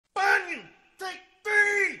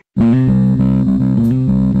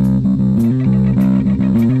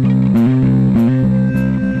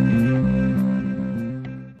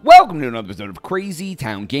another episode of Crazy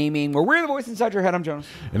Town Gaming, where we're the voice inside your head. I'm Jonas.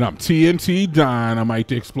 And I'm TNT Dinomight,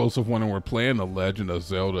 the explosive one, and we're playing The Legend of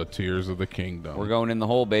Zelda Tears of the Kingdom. We're going in the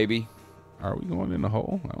hole, baby. Are we going in the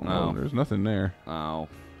hole? I don't know. There's nothing there. Oh.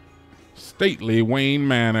 Stately Wayne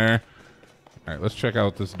Manor. All right, let's check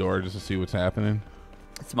out this door just to see what's happening.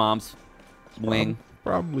 It's Mom's wing.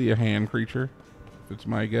 Probably a hand creature, if it's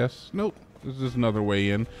my guess. Nope. This is another way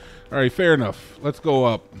in. All right, fair enough. Let's go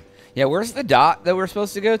up. Yeah, where's the dot that we're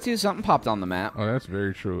supposed to go to? Something popped on the map. Oh, that's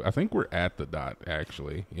very true. I think we're at the dot,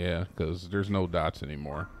 actually. Yeah, because there's no dots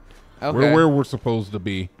anymore. Okay. We're where we're supposed to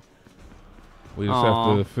be. We just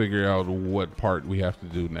have to figure out what part we have to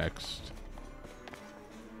do next.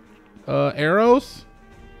 Arrows?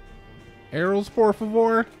 Arrows, por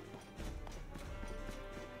favor?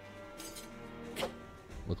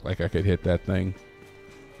 Look like I could hit that thing.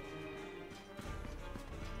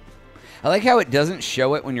 I like how it doesn't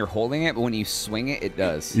show it when you're holding it, but when you swing it, it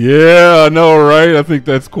does. Yeah, I know, right? I think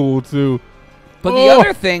that's cool, too. But the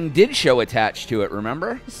other thing did show attached to it,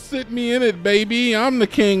 remember? Sit me in it, baby. I'm the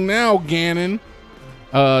king now, Ganon.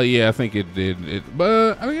 Yeah, I think it did.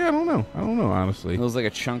 But yeah, I don't know. I don't know, honestly. It was like a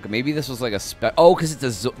chunk. Maybe this was like a oh, because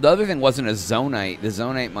it's the other thing wasn't a Zonite. The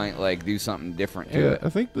Zonite might like do something different to it. I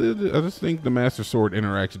think I just think the Master Sword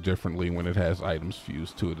interacts differently when it has items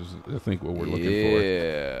fused to it. Is I think what we're looking for.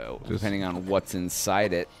 Yeah, depending on what's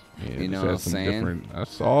inside it. Yeah, you know what I'm saying? I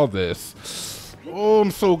saw this. Oh,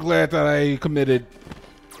 I'm so glad that I committed.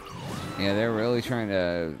 Yeah, they're really trying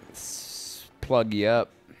to plug you up.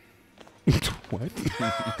 What?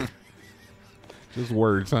 Just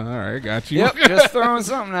words, huh? All right, got you. Yep, just throwing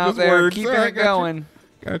something out there, words. keeping it going.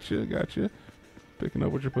 Gotcha. Picking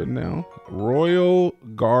up what you're putting down. Royal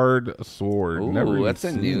Guard Sword. Ooh, Never that's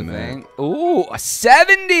a new that. thing. Ooh, a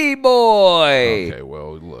 70 boy. Okay,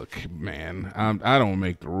 well, look, man, I don't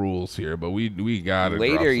make the rules here, but we gotta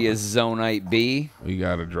later, you Zonite B. We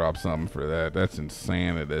gotta drop something for that. That's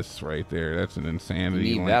insanity right there. That's an insanity.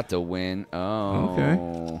 You need that to win. Oh,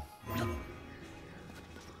 okay.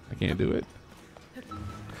 I can't do it.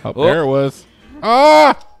 Oh, there it was.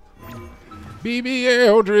 Ah!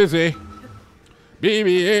 BBL Drizzy.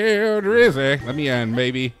 BBL Drizzy. Let me in,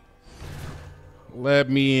 baby. Let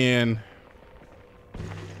me in.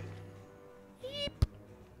 Yeep.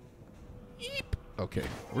 Yeep. Okay,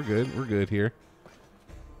 we're good. We're good here.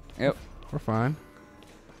 Yep. We're fine.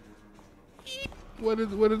 Yeep.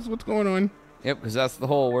 What's going on? Yep, because that's the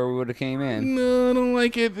hole where we would have came in. No, I don't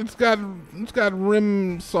like it. It's got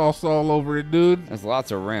rim sauce all over it, dude. There's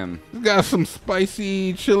lots of rim. It's got some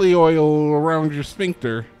spicy chili oil around your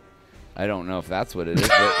sphincter. I don't know if that's what it is,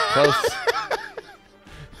 but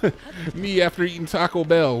close. Me after eating Taco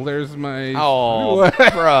Bell. There's my. Oh,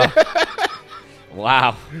 bruh.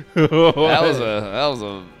 Wow. That was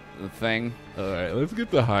a thing. All right, let's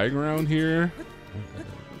get the high ground here.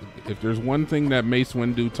 If there's one thing that Mace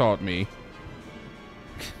Windu taught me.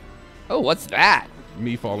 Oh, what's that?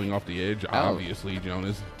 Me falling off the edge, obviously,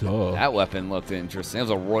 Jonas. Duh. That weapon looked interesting. It was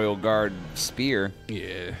a Royal Guard spear.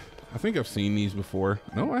 Yeah. I think I've seen these before.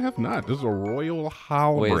 No, I have not. This is a Royal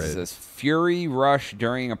Halberd. Wait, is this Fury Rush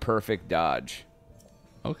during a perfect dodge?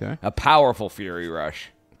 Okay. A powerful Fury Rush.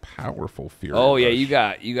 Powerful Fury Oh, Rush. yeah,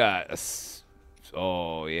 you got a...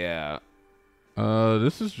 Oh, yeah.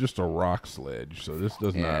 This is just a rock sledge, so this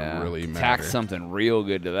does not really matter. Tack something real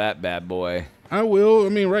good to that bad boy. I will. I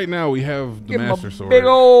mean, right now we have the Master Sword. Big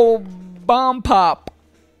old bomb pop.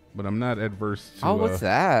 But I'm not adverse to what's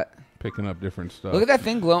that? Picking up different stuff. Look at that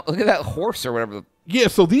thing glowing. Look at that horse or whatever. Yeah,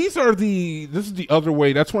 so this is the other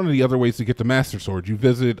way. That's one of the other ways to get the Master Sword. You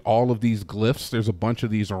visit all of these glyphs. There's a bunch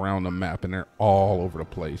of these around the map, and they're all over the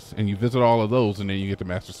place. And you visit all of those, and then you get the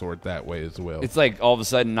Master Sword that way as well. It's like all of a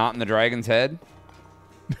sudden not in the dragon's head.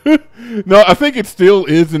 No, I think it still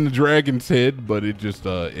is in the dragon's head, but it just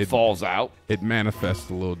it falls out. It manifests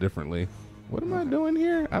a little differently. What am I doing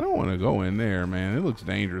here? I don't want to go in there, man. It looks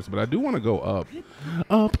dangerous, but I do want to go up.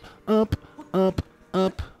 Up, up, up,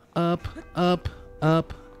 up, up, up,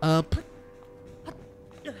 up, up.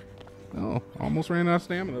 Oh, almost ran out of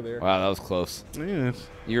stamina there. Wow, that was close. Yes.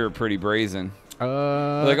 You were pretty brazen.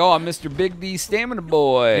 Like, oh, I'm Mr. Big D Stamina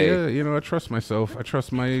Boy. Yeah, you know, I trust myself. I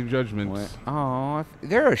trust my judgments. What? Oh,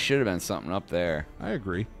 there should have been something up there. I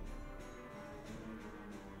agree.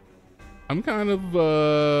 I'm kind of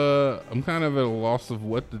at a loss of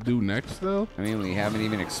what to do next, though. I mean, we haven't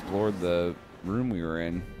even explored the room we were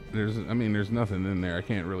in. There's nothing in there. I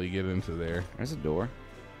can't really get into there. There's a door.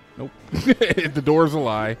 Nope. The door's a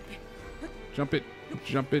lie. Jump it.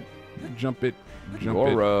 Jump it. Jump it. Jump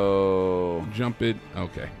Goro. it. Jump it.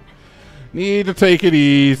 Okay. Need to take it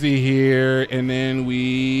easy here, and then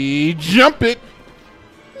we jump it.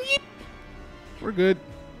 We're good.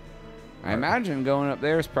 I imagine going up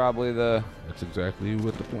there is probably the... That's exactly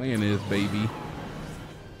what the plan is, baby.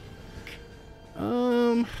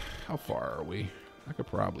 How far are we? I could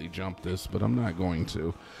probably jump this, but I'm not going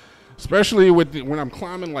to. Especially with when I'm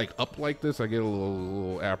climbing like up like this, I get a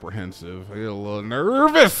little apprehensive. I get a little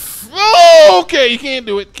nervous. Oh, okay, you can't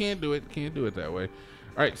do it. Can't do it. Can't do it that way.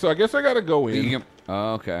 All right, so I guess I gotta go in.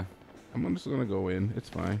 Oh, okay. I'm just gonna go in. It's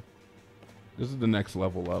fine. This is the next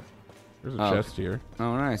level up. There's a chest here.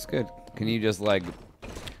 Oh, nice, good. Can you just like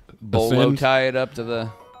bolo tie it up to the?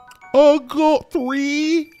 Oh, go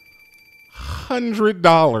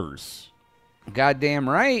 $300. Goddamn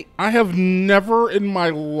right. I have never in my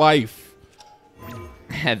life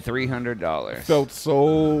had $300. Felt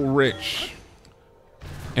so rich.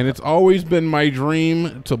 And it's always been my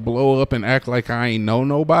dream to blow up and act like I ain't know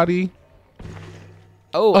nobody.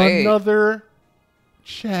 Oh, another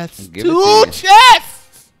chest. Give Two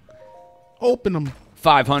chests. Open them.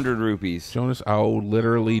 500 rupees. Jonas, I'll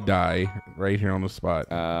literally die right here on the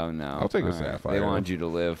spot. Oh, no. I'll take a sapphire. They want you to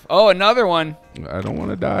live. Oh, another one. I don't want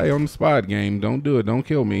to die on the spot, game. Don't do it. Don't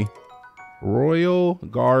kill me. Royal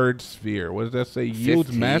Guard Sphere. What does that say? 50.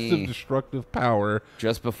 Yields massive destructive power.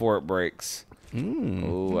 Just before it breaks.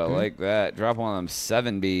 Oh, I like that. Drop one of them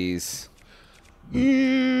 7Bs.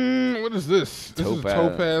 What is this? This is a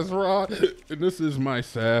topaz rod, and this is my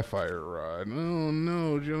sapphire rod. Oh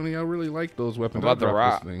no, Joni, I really like those weapons. What about the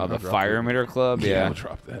rock? Oh, the fire emitter club? Yeah, I'll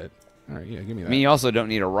drop that. All right, yeah, give me that. I mean, you also don't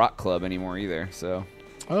need a rock club anymore either, so.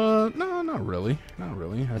 No, not really. Not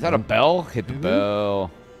really. Is that a bell? Hit the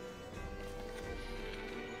bell.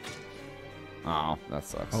 Oh, that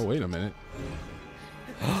sucks. Oh, wait a minute.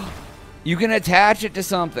 You can attach it to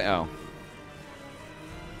something. Oh.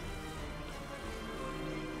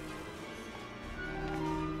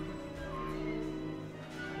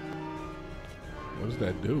 What does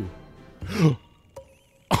that do?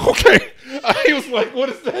 Okay. I was like, what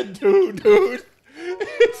does that do, dude?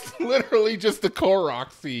 It's literally just a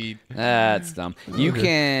Korok seed. That's dumb. You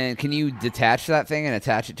can you detach that thing and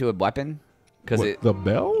attach it to a weapon? Because the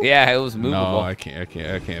bell? Yeah, it was movable. No, I can't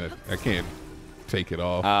take it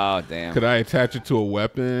off. Oh, damn. Could I attach it to a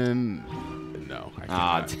weapon? No,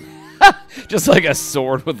 I can't. Just like a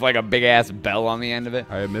sword with like a big ass bell on the end of it.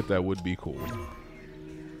 I admit that would be cool.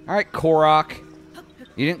 All right, Korok.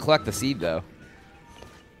 You didn't collect the seed though.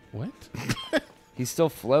 What? He's still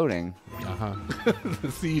floating.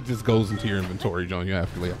 The seed just goes into your inventory, John. You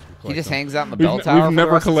have to collect He just them. hangs out in the bell tower. We've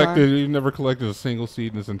never collected a single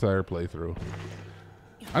seed in this entire playthrough.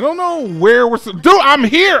 I don't know where we're. Dude, I'm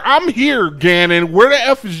here. I'm here, Ganon. Where the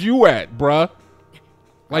f is you at, bruh?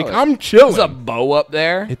 Like, I'm chilling. There's a bow up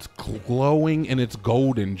there. It's glowing and it's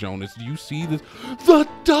golden, Jonas. Do you see this? The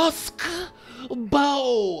Dusk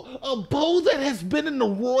Bow. A bow that has been in the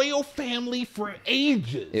royal family for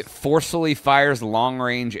ages. It forcefully fires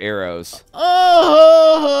long-range arrows. That's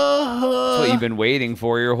what you've been waiting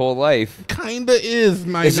for your whole life. Kinda is,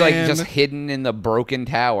 my man. It's like just hidden in the broken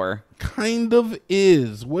tower. Kind of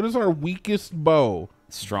is. What is our weakest bow?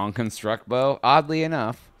 Strong construct bow. Oddly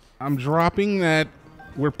enough. I'm dropping that.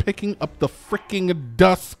 We're picking up the freaking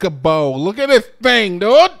Dusk Bow. Look at this thing,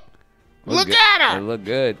 dude. Look at her. It look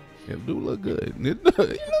good. It do look good. It do look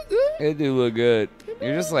good. It do look good.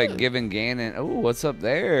 You're just like giving Ganon, oh, what's up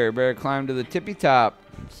there? Better climb to the tippy top.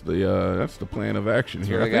 It's the that's the plan of action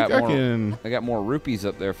here. I got more rupees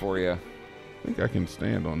up there for you. I think I can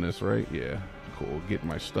stand on this, right? Yeah. Cool. Get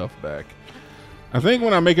my stuff back. I think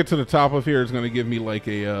when I make it to the top of here, it's gonna give me like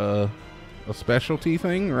a specialty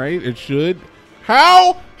thing, right? It should.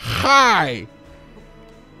 How high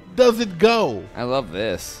does it go? I love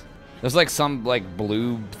this. There's like some like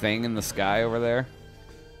blue thing in the sky over there.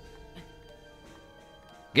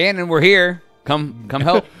 Ganon, we're here. Come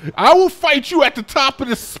help. I will fight you at the top of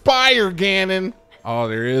the spire, Ganon. Oh,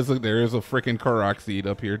 there is a freaking Korok seed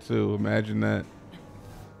up here too. Imagine that.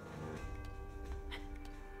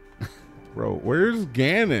 Bro, where's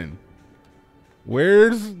Ganon?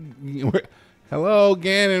 Hello,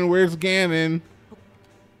 Ganon. Where's Ganon?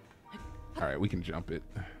 All right, we can jump it.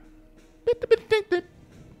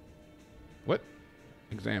 What?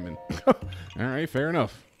 Examine. All right, fair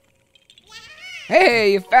enough.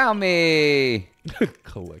 Hey, you found me.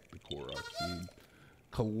 Collect the Korok seed.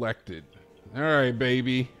 Collected. All right,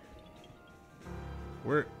 baby.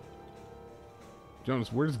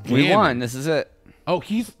 Jonas, where's Ganon? We won. This is it. Oh,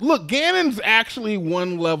 look, Ganon's actually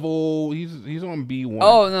one level. He's on B1.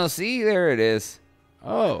 Oh, no, see? There it is.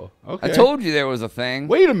 Oh, okay. I told you there was a thing.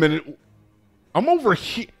 Wait a minute. I'm over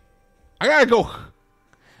here. I gotta go.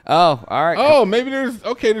 Oh, all right. Oh, maybe there's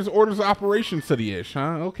orders of operations city-ish,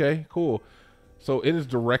 huh? Okay, cool. So it is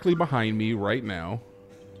directly behind me right now,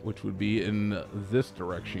 which would be in this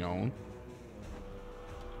direction.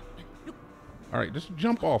 All right, just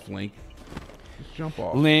jump off, Link. Just jump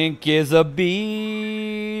off. Link is a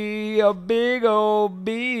bee, a big old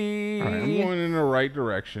bee. All right, I'm going in the right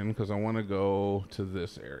direction because I want to go to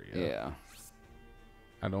this area. Yeah.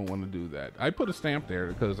 I don't want to do that. I put a stamp there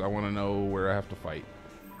because I want to know where I have to fight.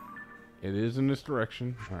 It is in this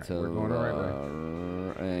direction. All right, we're going the right way.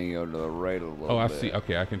 And you go to the right a little bit. Oh, I see.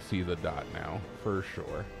 Okay, I can see the dot now for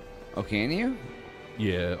sure. Oh, can you?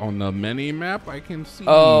 Yeah, on the mini map, I can see.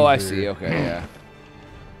 Oh, I see. Okay, yeah.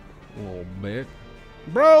 A little bit.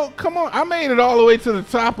 Bro, come on. I made it all the way to the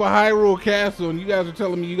top of Hyrule Castle, and you guys are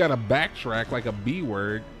telling me you got to backtrack like a B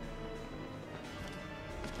word.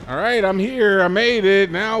 All right, I'm here. I made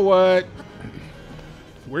it. Now what?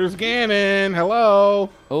 Where's Ganon?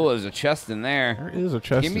 Hello? Oh, there's a chest in there. There is a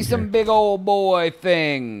chest Give me in some here. big old boy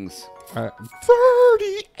things.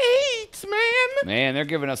 38, man. Man, they're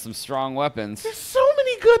giving us some strong weapons. There's so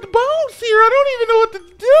many good bones here. I don't even know what to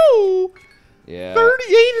do. Yeah.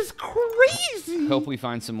 38 is crazy. Hope we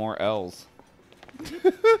find some more L's.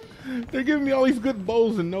 They're giving me all these good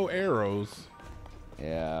bows and no arrows.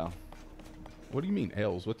 Yeah. What do you mean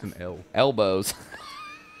L's? What's an L? Elbows.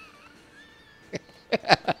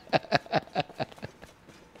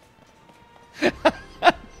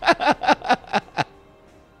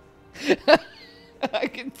 I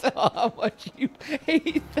can tell how much you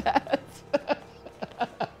hate that.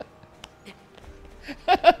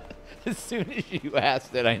 As soon as you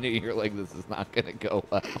asked it, I knew you were like, this is not going to go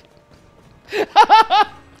well.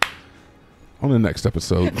 On the next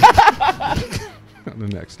episode. On the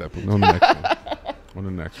next episode. On the next one. On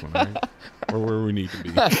the next one, all right? Or where we need to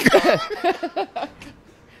be.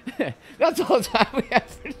 That's all the time we have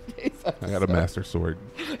for today's episode. I got a master sword.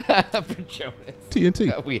 For Jonas.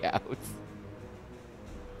 TNT. We out.